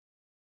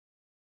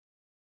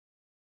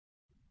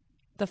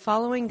The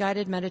following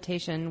guided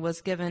meditation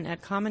was given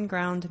at Common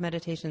Ground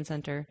Meditation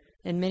Center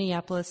in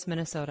Minneapolis,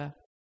 Minnesota.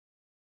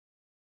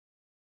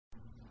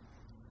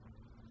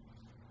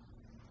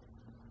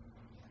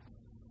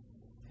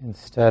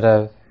 Instead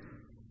of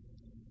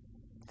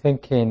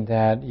thinking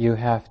that you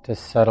have to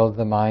settle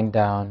the mind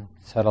down,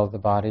 settle the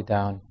body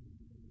down,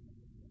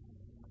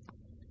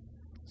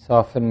 it's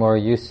often more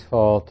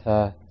useful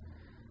to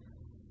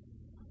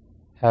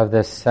have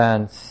this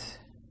sense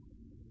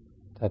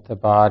that the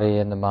body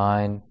and the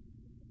mind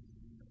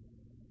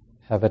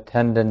have a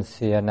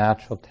tendency, a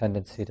natural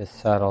tendency to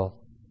settle.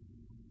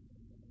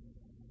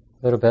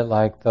 A little bit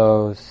like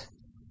those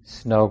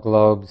snow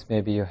globes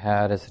maybe you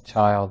had as a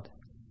child.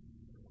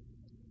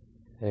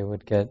 They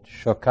would get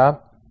shook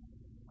up.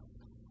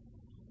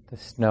 The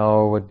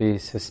snow would be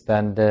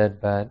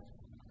suspended, but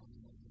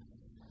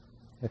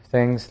if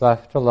things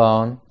left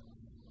alone,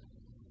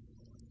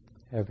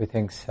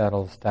 everything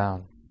settles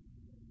down.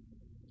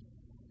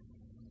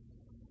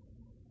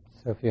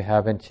 So if you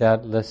haven't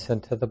yet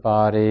listened to the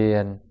body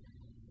and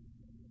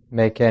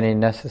make any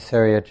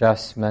necessary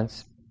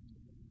adjustments,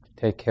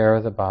 take care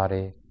of the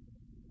body.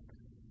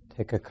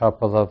 Take a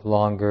couple of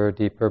longer,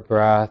 deeper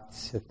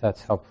breaths if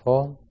that's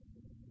helpful.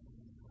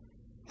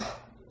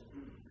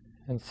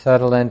 And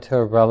settle into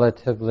a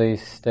relatively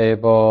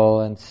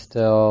stable and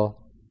still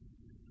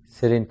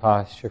sitting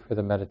posture for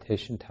the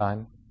meditation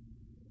time.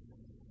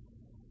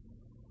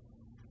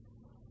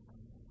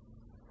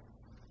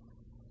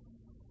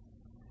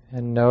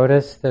 And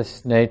notice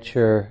this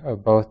nature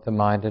of both the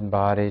mind and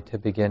body to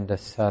begin to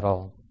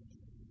settle.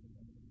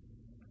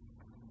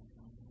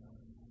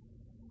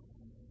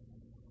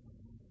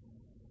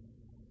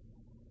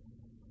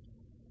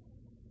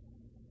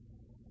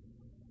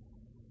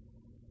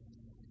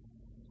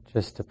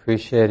 Just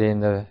appreciating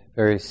the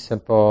very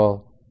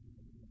simple,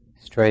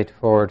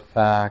 straightforward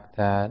fact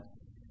that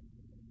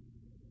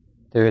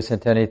there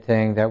isn't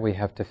anything that we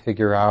have to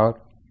figure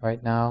out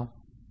right now.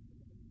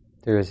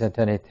 There isn't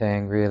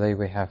anything really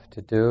we have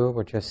to do.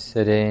 We're just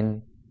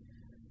sitting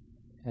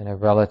in a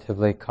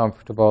relatively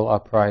comfortable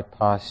upright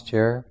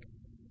posture.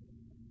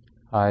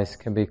 Eyes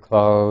can be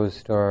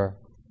closed or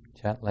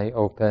gently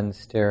open,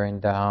 staring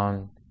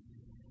down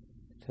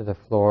to the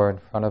floor in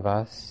front of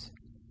us.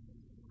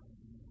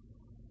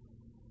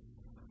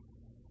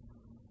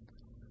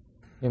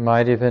 You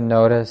might even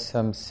notice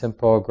some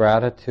simple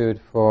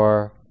gratitude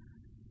for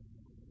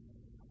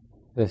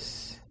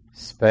this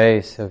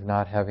space of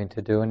not having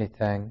to do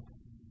anything,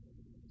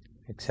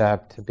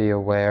 except to be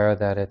aware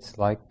that it's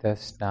like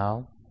this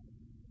now.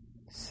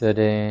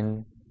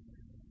 Sitting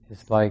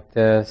is like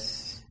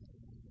this.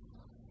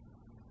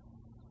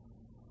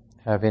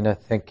 Having a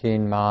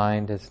thinking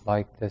mind is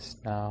like this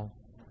now.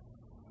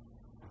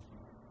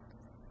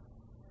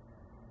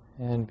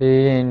 And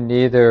being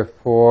neither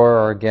for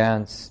or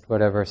against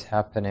whatever's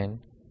happening.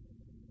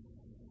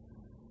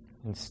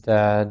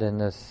 Instead, in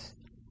this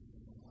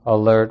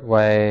alert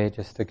way,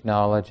 just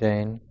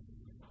acknowledging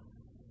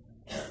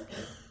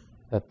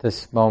that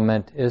this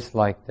moment is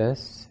like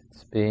this.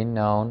 It's being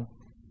known.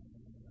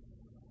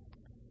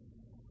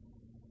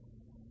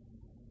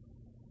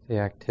 The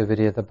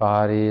activity of the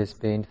body is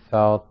being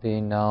felt,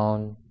 being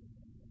known.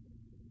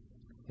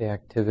 The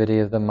activity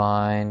of the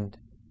mind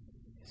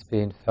is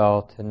being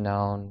felt and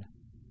known.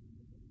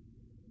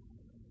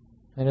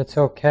 And it's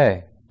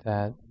okay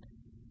that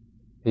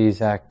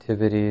these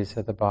activities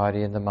of the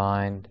body and the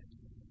mind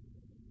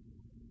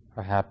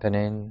are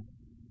happening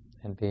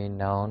and being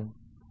known.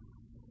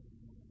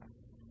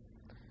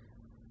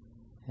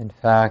 In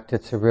fact,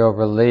 it's a real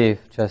relief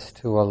just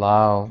to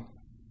allow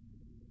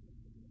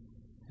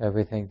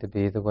everything to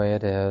be the way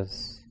it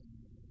is,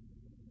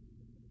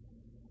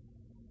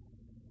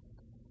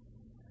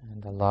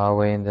 and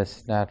allowing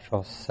this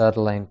natural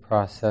settling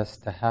process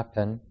to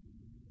happen.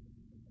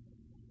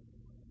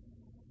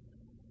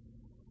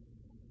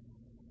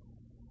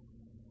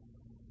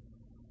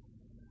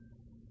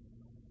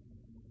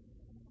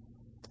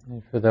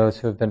 And for those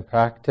who have been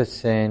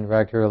practicing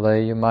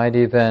regularly, you might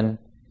even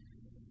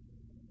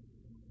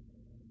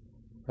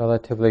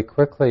relatively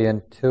quickly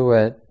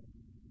intuit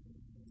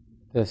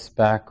this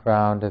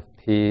background of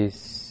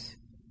peace,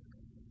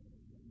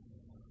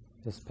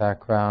 this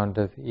background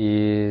of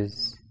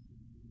ease,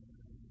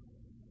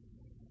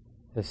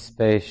 this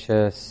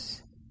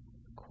spacious,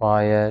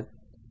 quiet,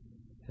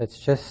 that's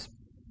just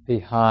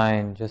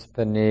behind, just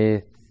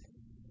beneath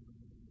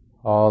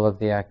all of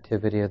the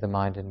activity of the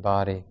mind and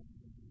body.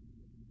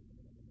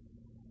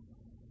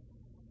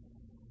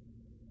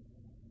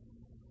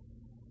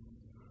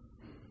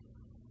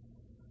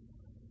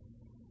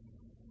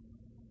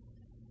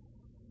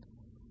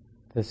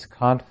 This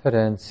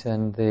confidence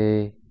in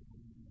the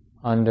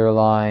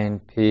underlying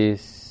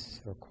peace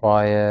or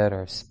quiet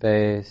or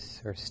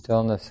space or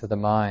stillness of the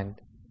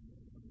mind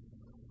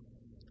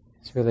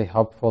is really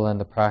helpful in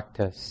the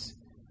practice,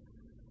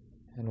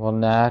 and will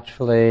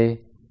naturally,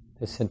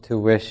 this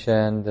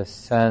intuition, this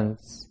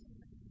sense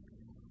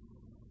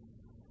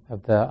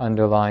of the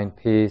underlying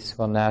peace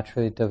will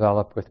naturally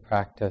develop with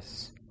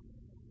practice.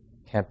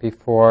 Can't be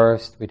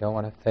forced, we don't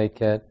want to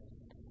fake it.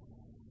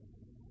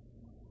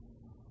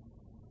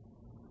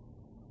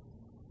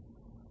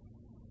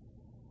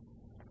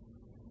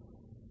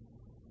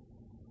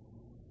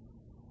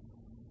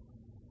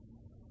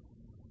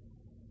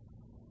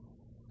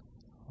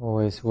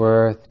 Always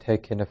worth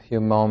taking a few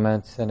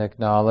moments and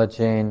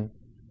acknowledging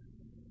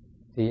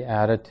the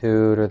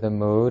attitude or the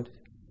mood,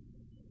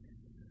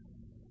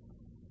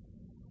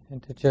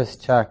 and to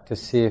just check to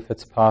see if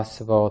it's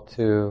possible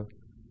to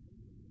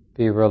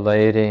be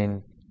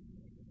relating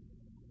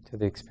to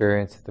the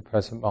experience of the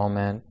present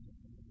moment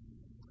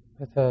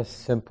with a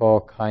simple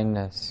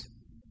kindness,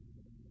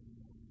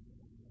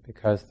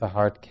 because the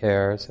heart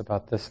cares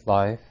about this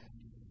life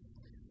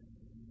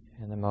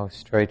in the most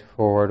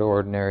straightforward,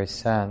 ordinary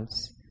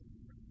sense.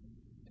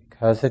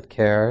 Because it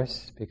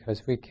cares,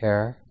 because we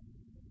care,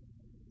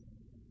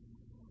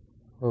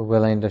 we're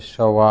willing to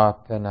show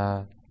up in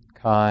a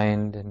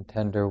kind and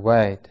tender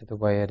way to the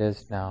way it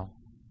is now.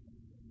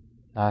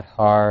 Not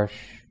harsh,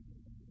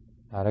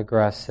 not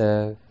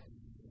aggressive,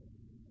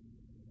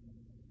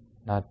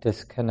 not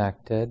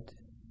disconnected,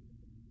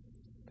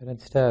 but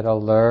instead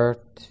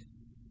alert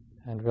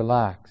and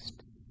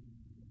relaxed,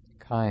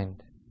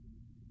 kind.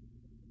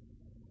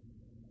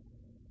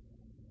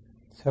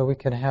 So we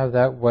can have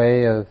that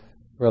way of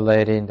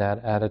relating,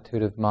 that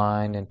attitude of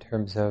mind, in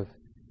terms of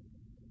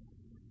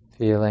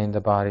feeling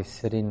the body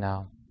sitting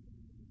now.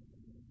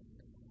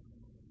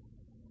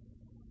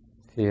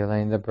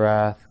 Feeling the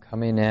breath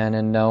coming in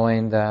and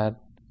knowing that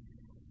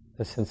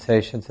the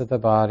sensations of the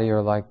body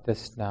are like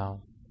this now.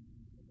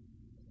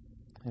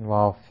 And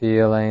while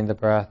feeling the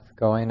breath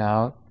going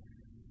out,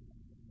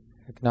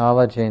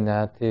 acknowledging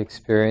that the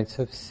experience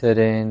of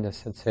sitting, the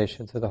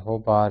sensations of the whole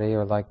body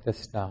are like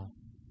this now.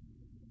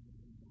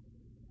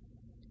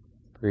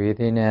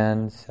 Breathing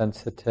in,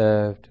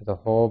 sensitive to the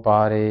whole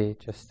body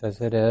just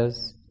as it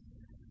is.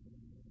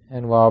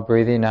 And while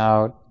breathing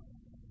out,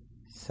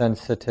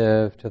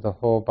 sensitive to the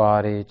whole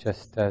body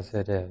just as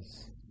it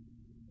is.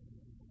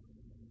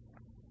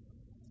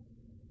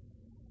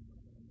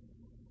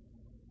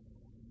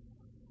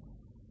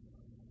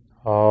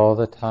 All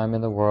the time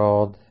in the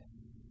world.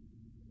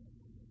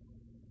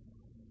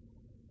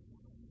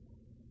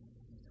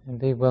 And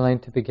be willing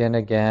to begin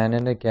again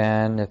and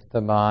again if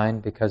the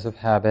mind, because of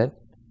habit,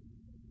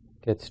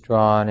 gets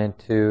drawn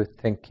into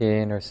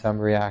thinking or some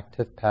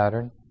reactive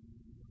pattern,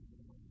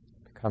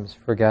 becomes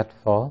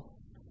forgetful.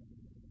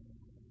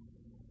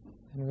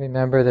 And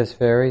remember this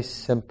very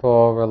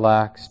simple,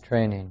 relaxed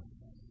training.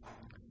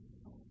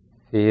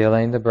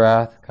 Feeling the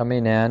breath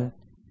coming in,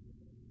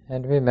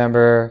 and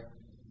remember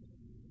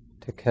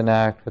to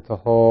connect with the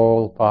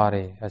whole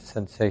body as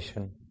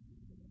sensation.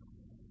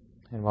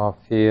 And while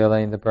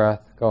feeling the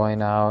breath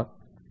going out,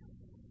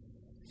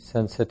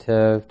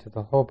 sensitive to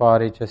the whole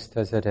body just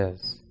as it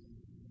is.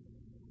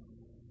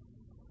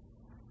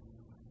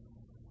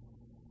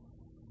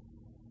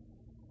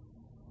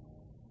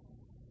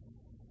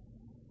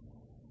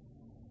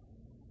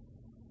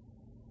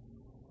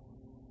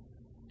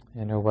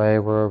 In a way,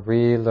 we're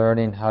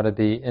relearning how to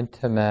be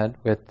intimate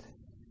with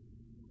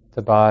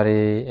the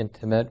body,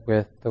 intimate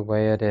with the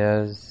way it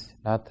is,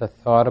 not the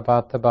thought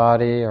about the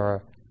body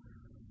or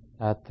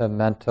not a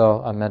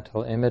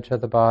mental image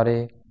of the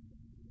body,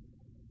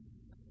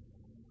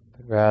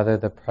 but rather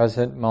the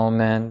present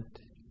moment,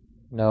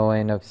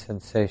 knowing of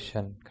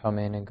sensation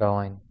coming and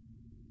going,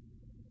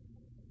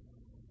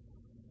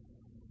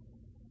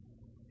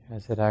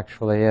 as it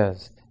actually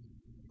is,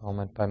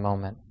 moment by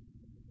moment.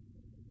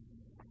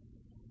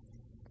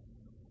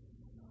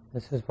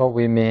 This is what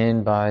we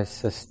mean by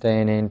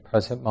sustaining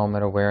present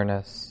moment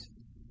awareness.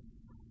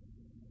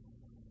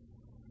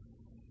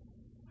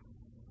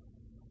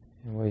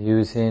 And we're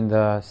using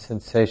the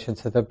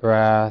sensations of the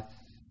breath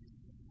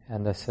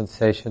and the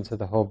sensations of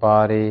the whole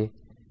body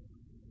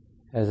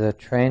as a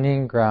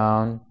training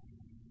ground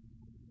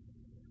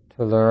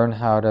to learn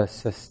how to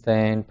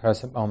sustain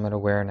present moment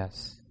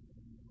awareness.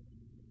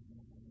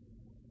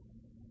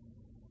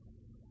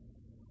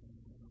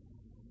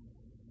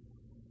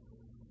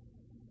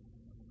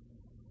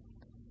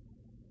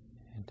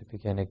 To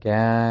begin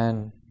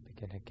again,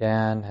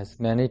 as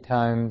many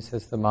times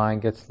as the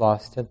mind gets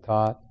lost in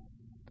thought.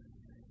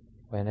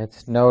 When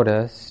it's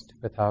noticed,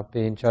 without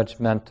being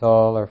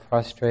judgmental or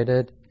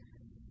frustrated,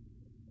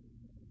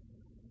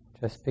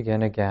 just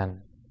begin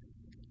again.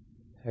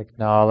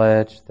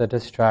 Acknowledge the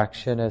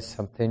distraction as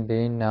something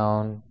being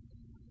known.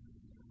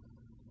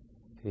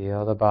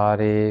 Feel the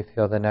body,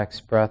 feel the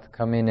next breath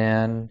coming in,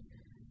 and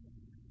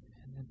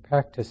then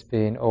practice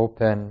being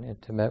open,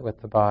 intimate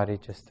with the body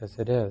just as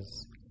it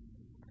is.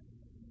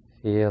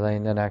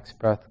 Feeling the next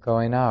breath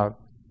going out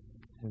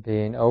and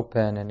being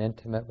open and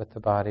intimate with the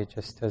body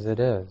just as it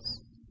is.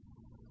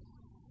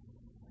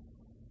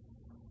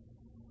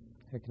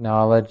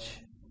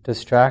 Acknowledge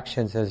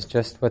distractions as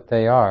just what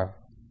they are.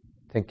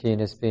 Thinking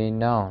is being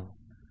known,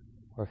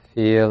 or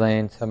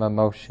feeling some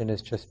emotion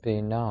is just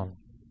being known.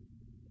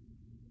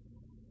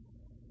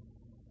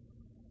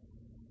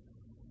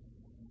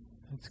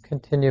 Let's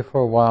continue for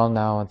a while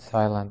now in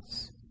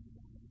silence.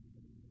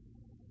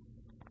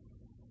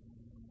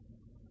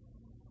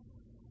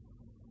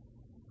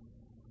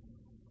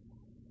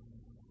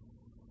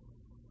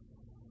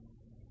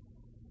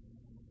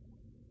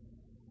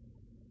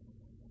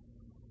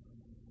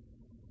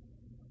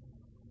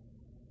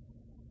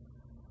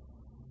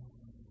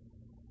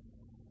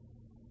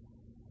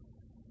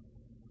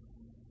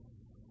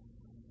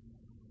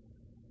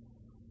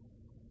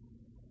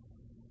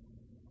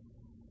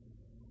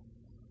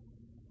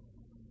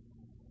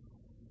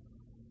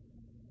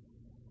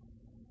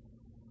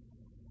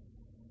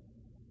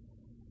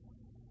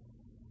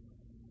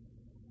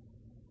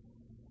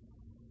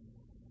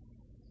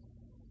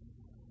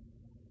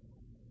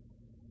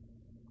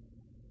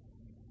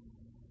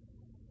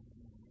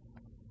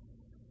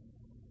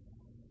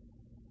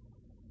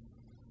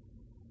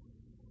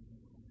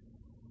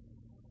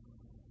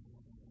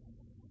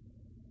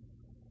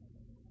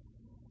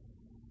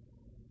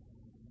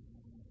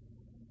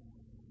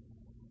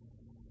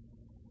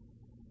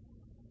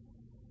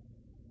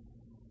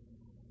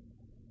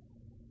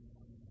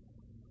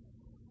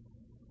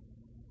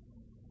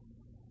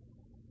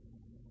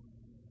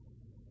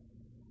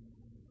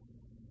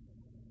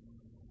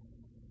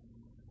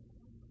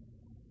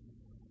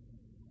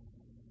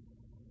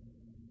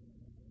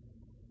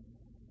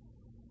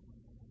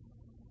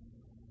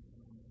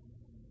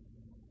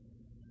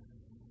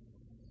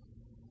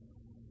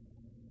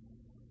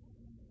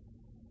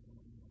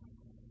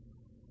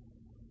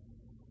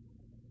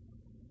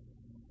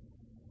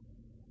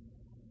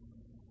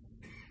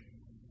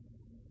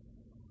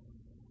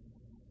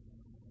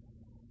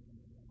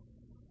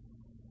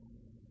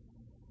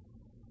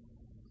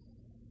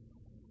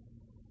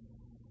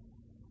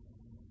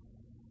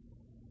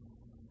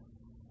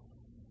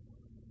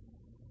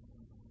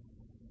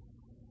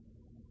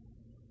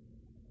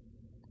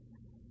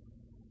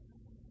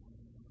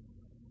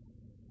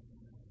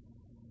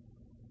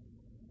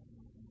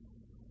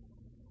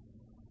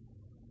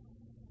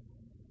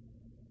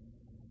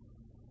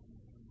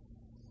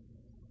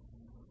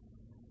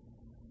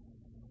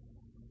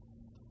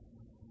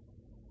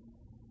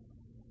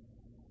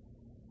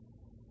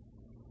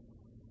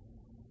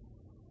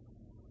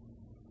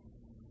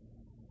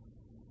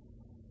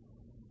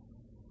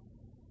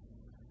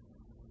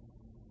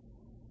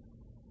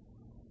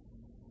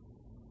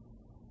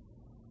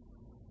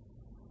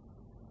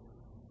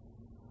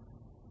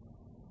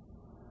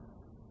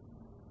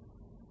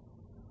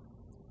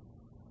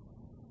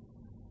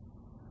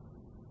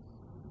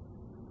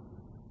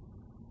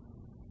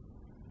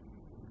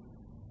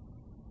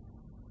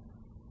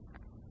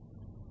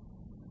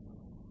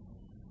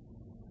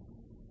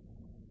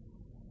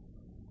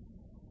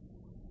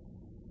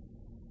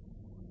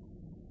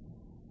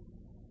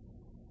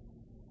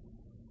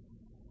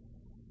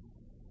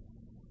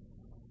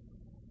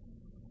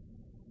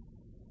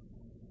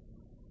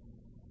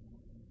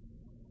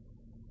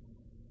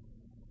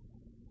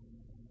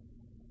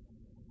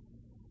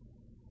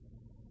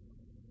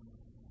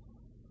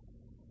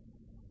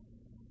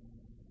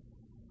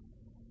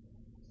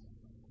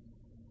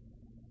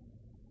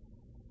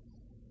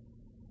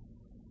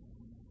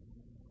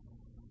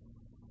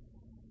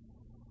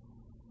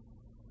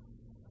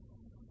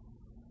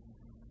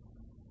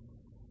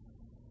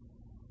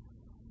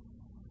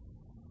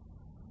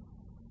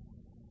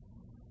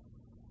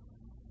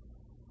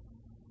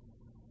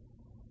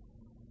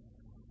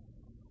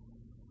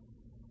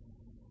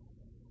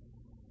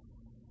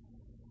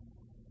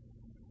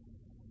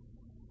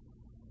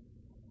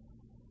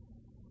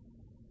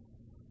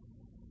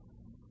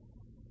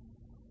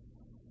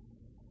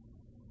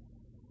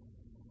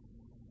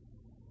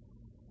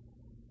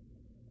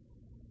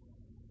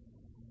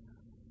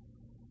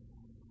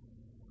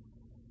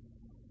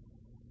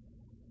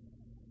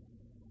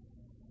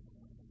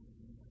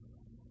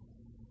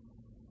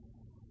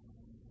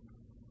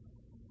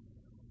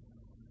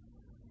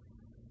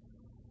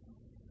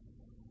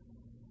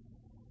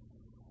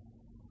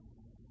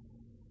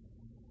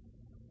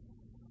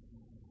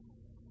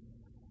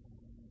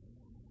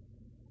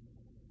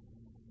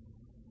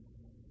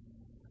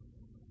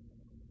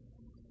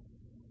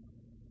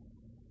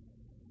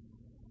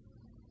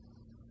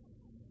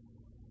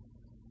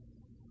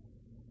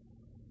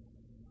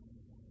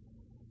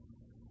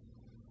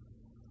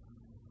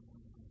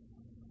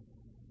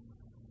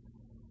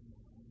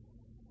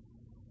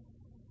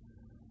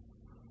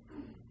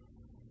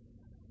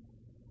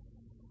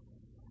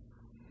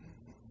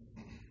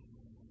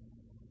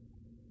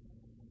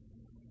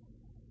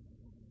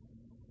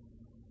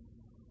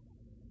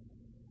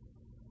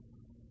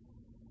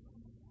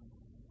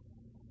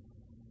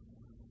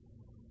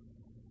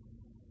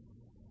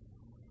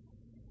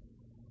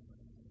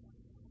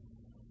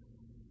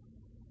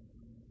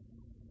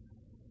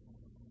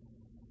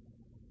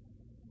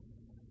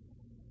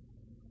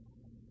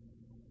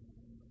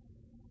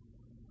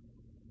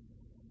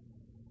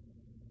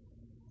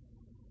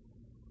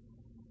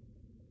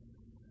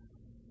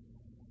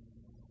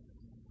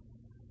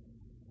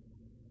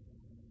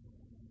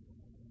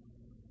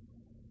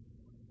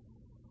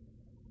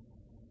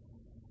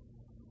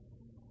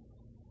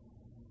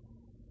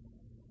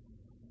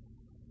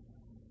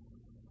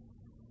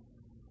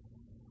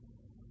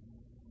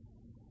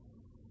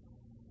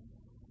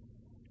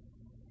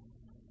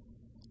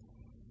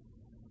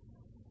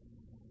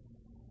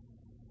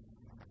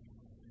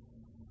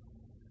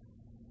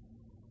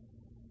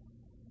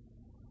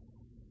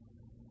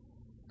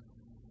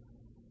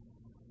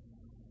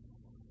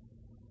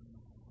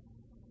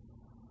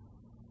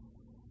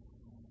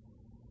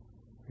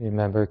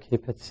 Remember,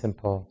 keep it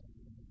simple.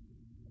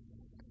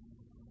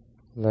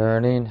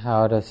 Learning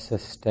how to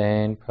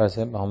sustain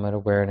present moment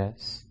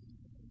awareness.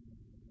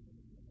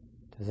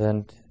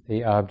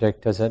 The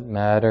object doesn't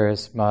matter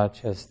as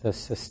much as the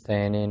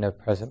sustaining of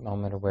present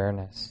moment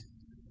awareness.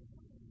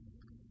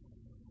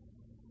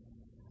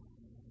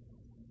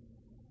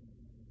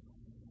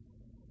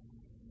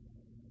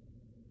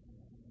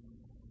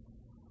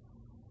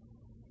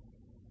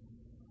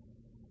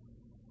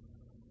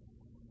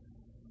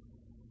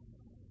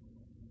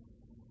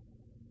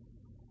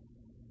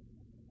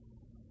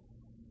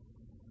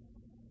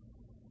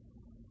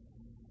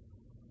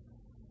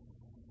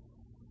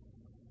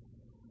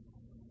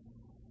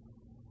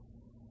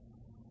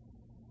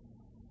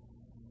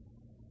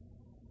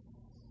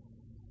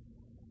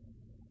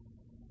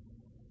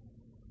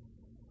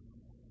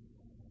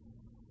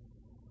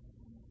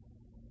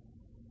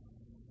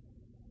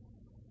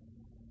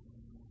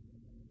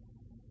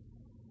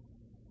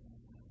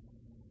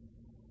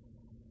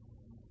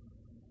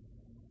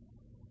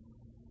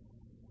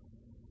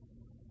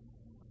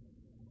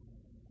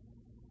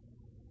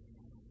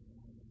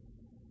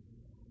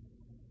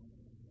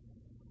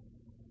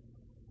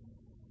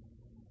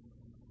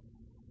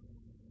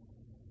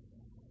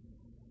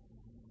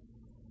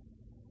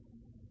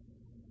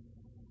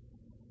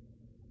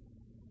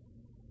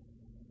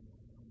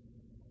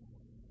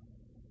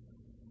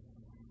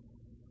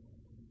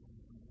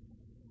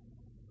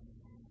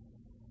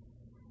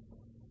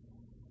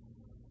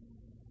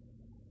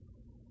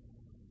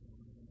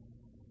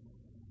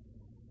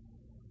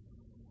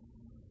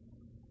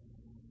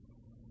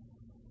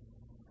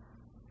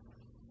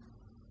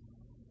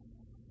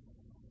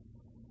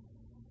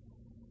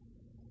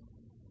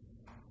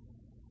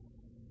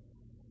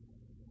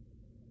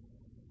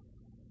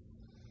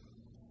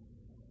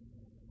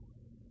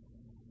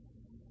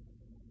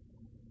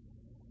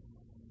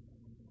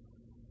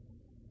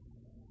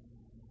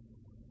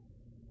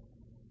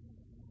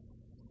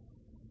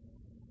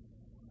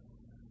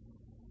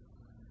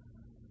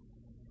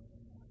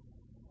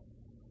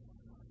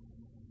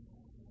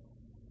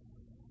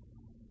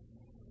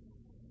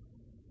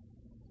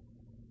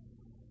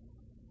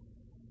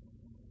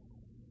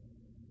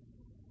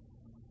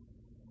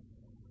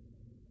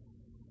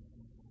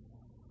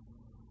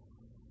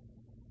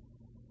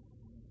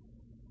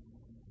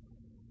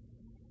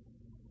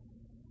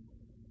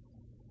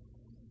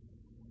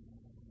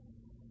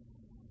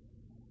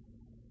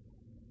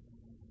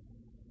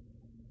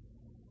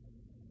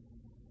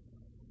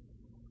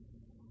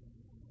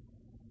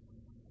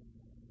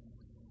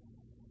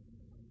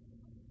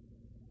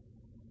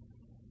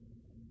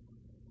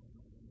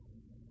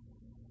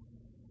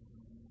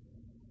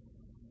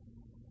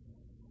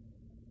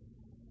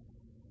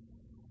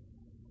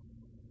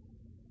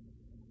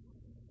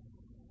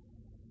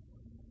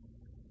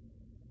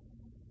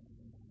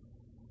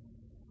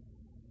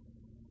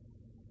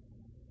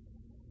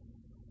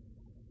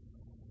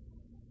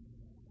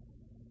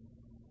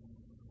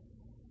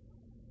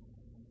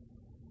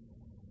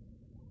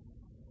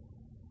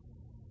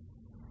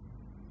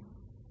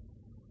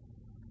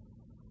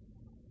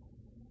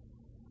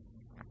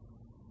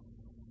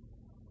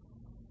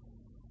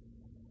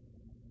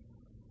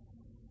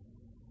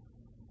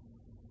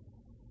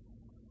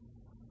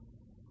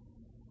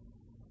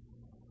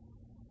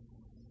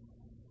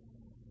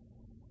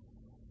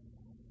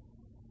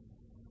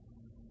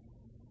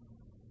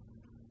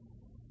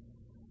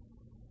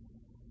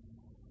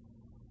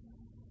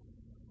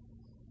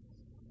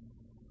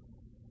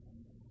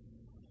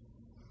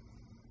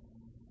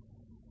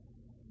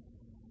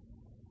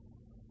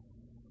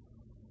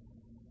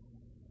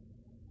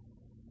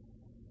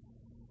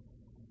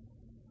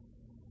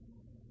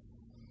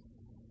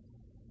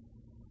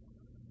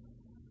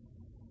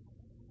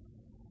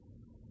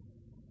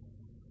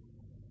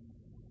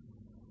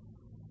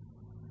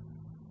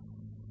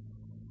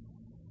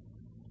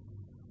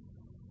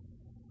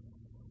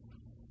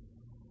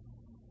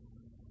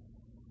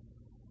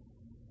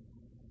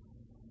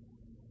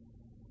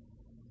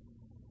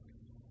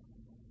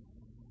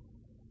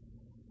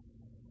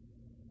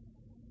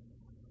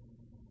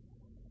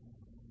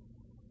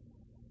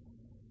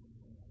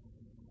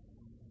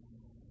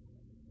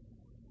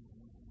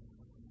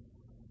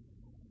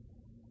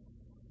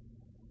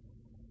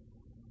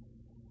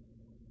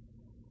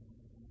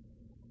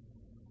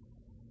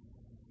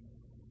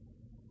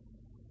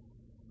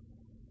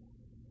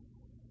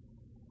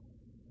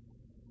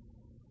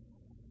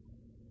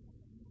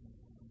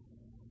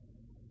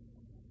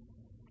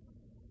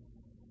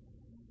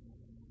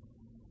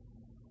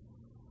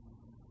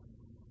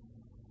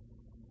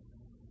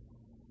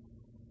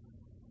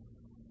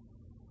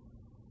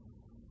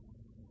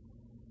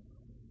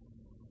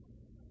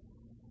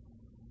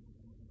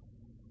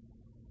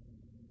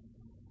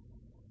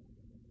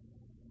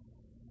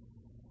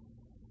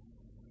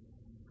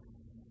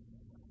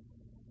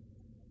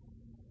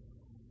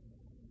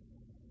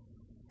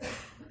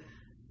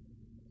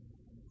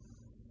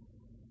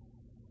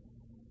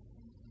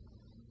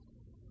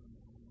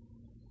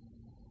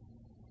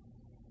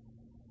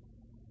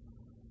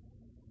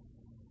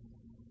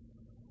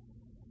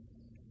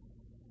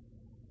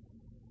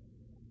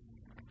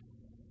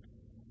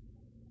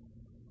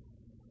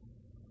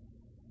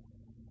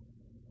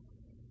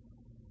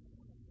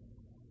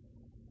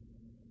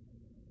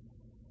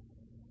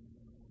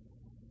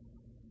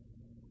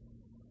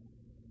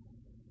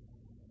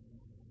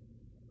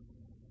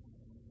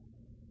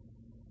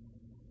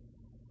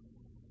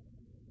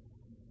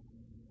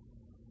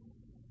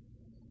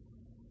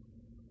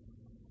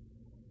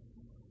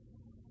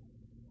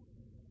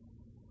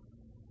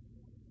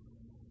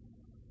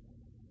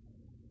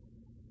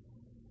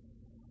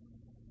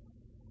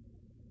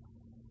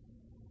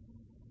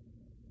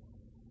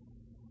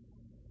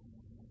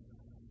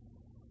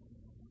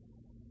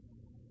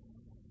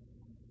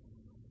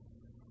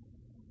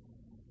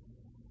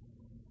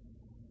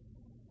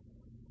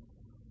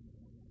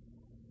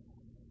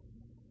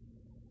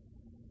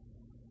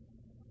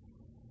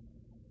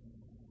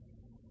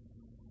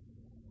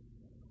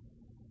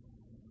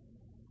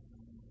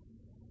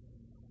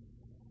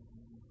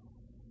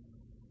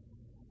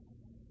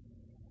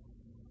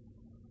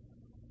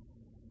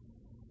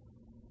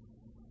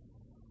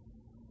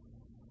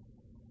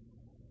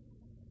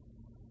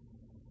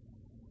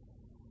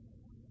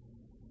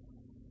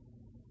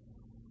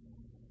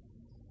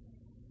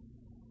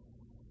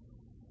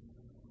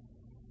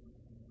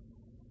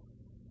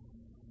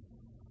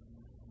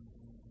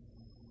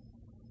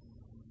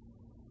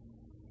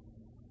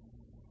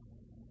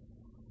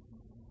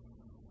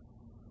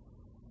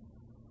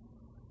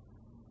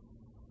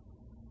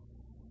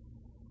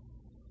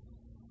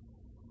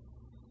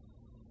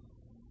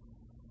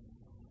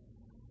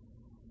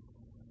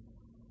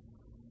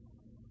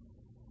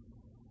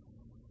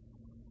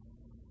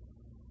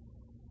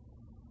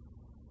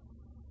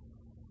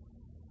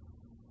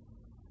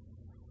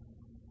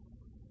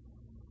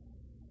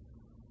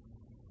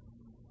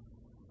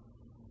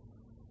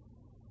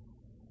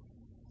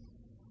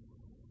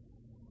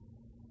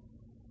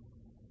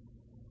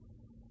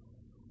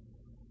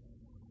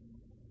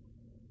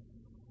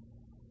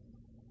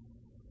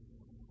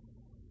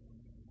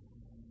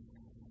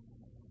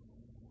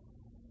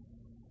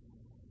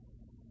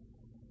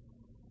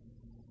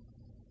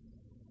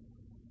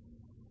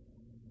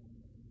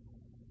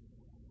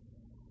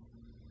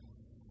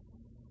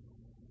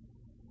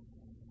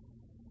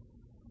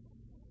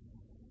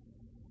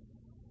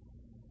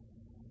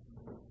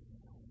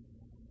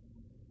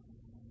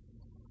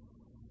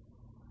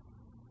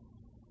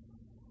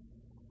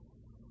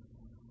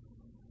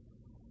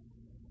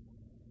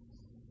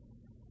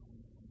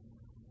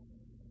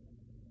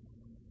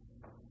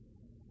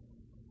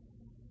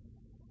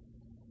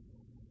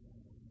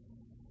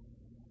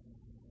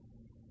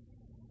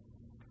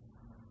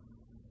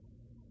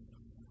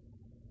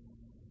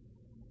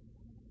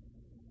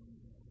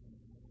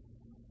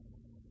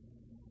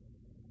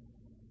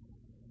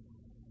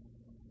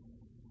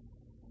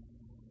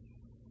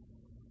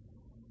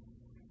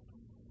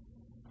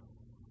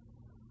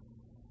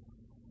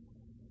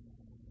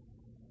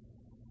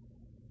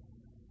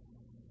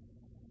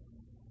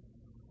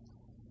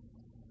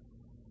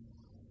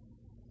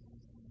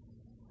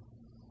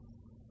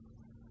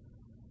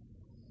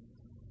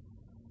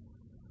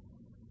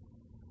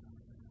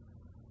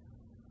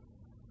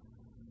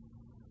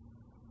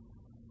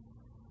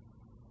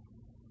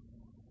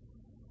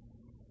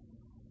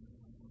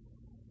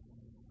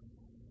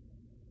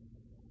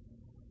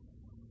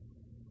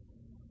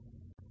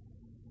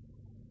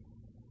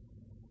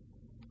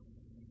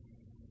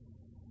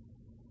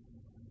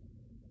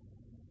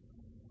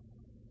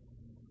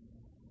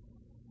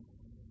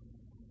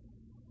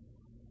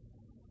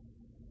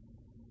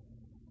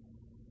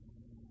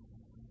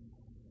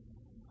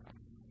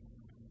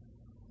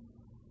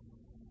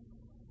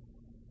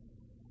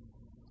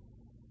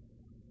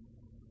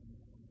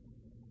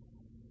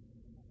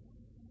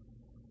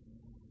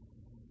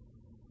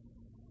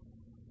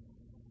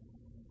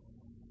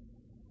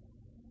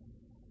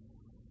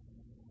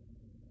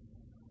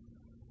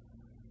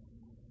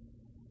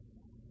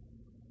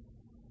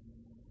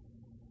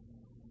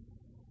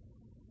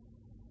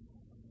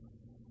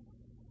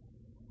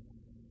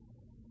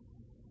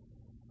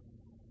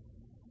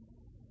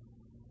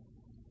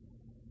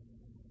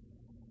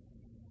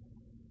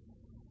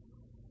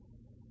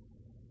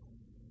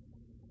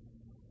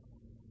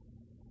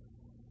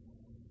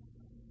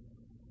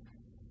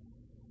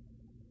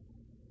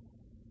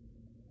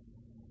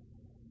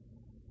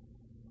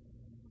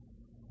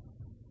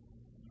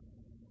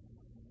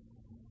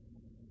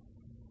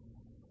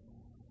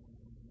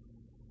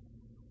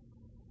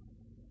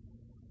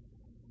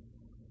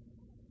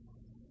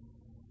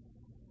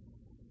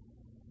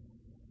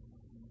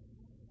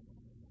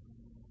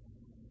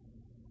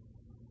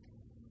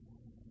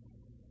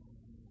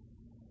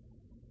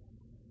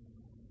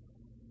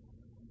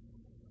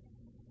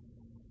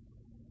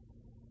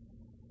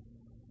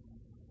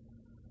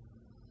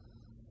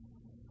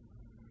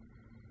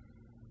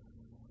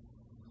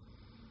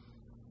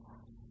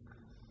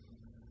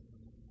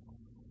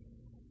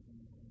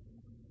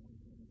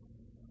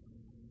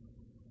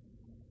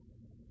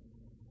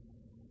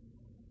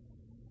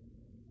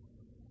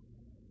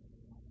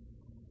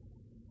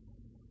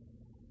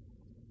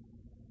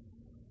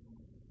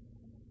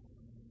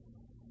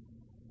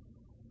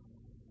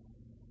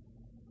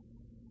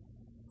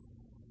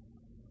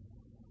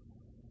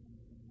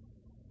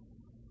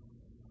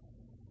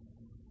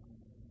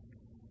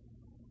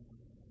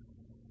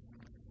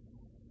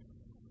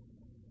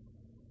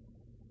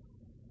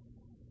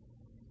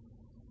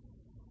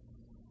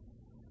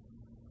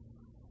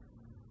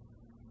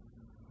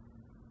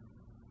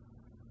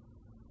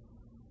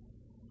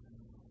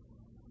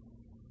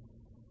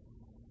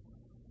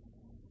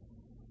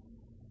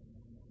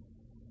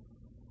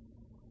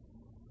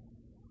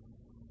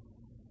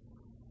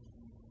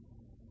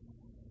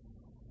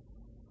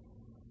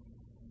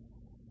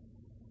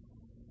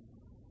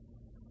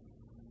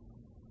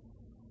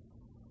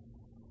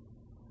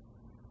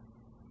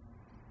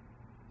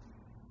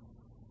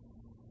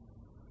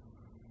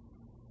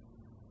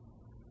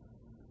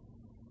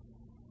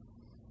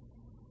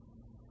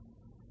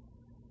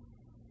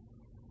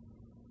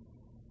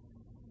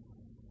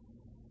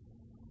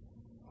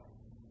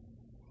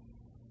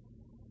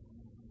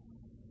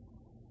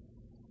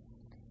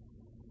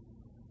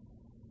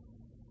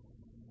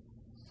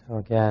 So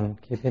again,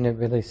 keeping it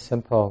really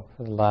simple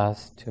for the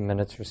last 2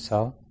 minutes or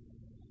so.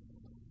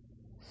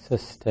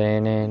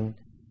 Sustaining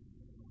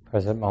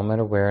present moment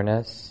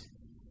awareness.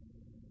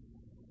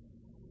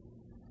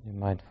 You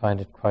might find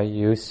it quite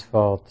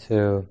useful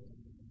to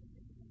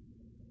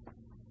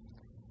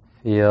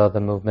feel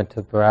the movement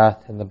of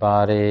breath in the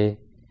body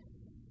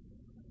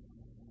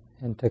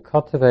and to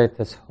cultivate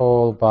this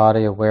whole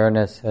body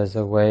awareness as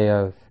a way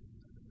of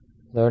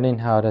learning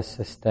how to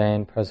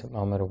sustain present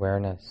moment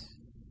awareness.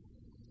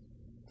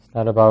 It's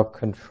not about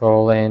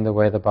controlling the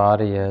way the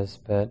body is,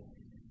 but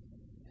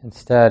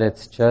instead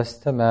it's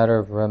just a matter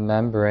of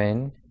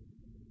remembering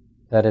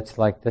that it's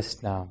like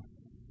this now.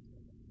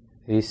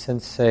 These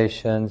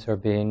sensations are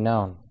being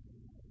known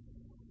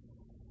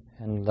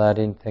and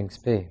letting things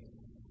be.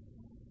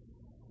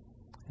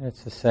 And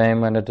it's the same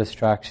when a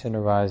distraction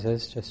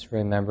arises, just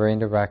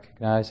remembering to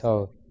recognize,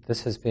 oh,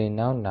 this is being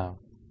known now.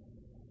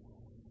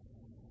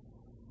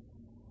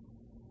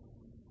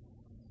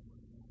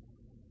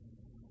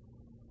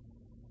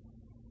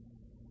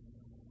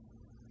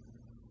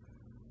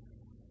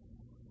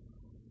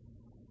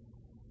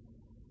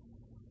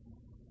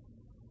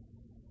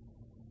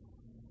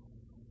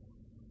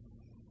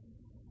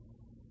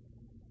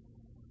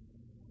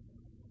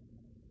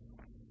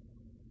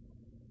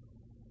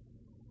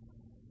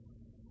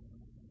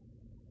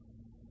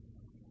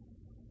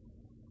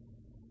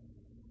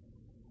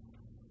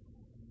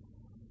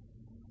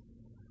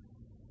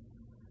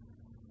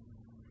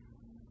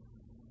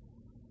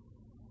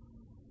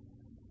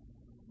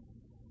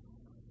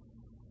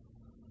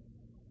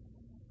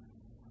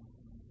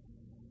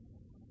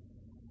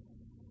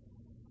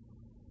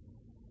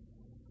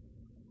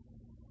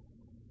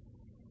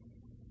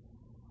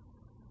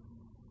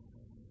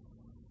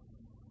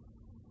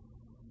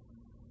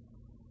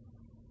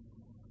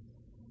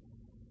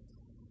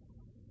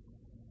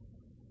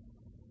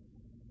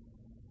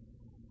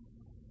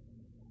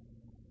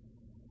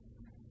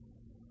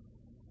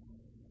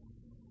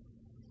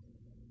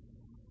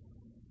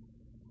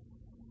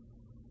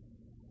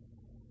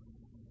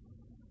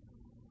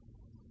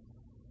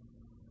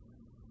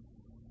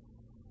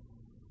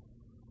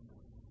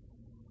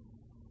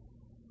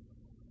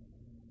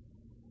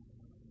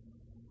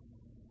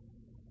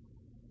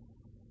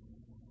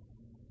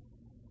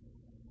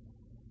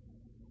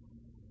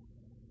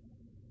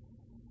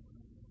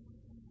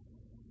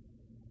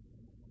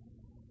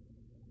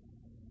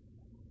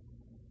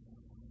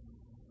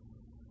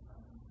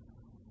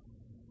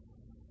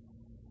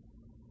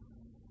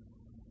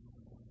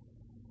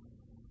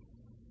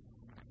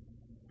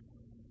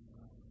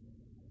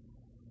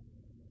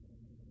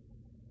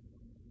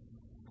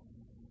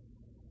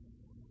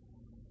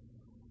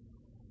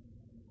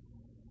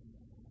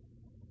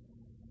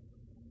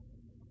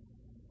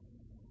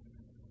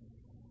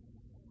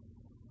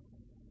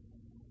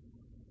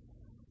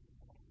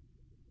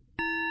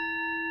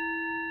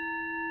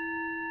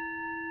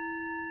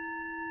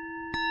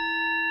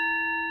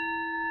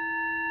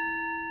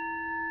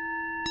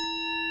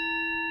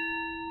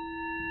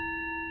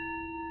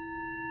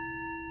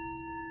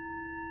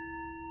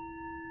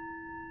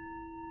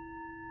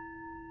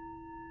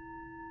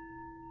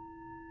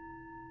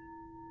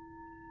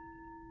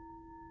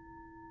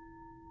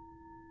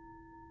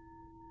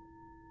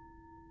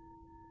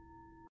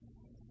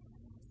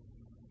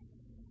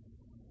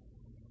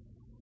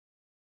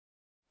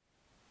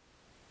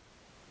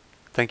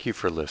 Thank you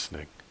for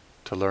listening.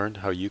 To learn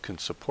how you can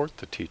support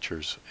the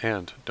teachers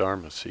and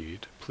Dharma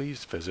Seed,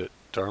 please visit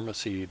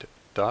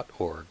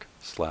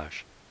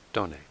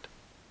dharmaseed.org/donate.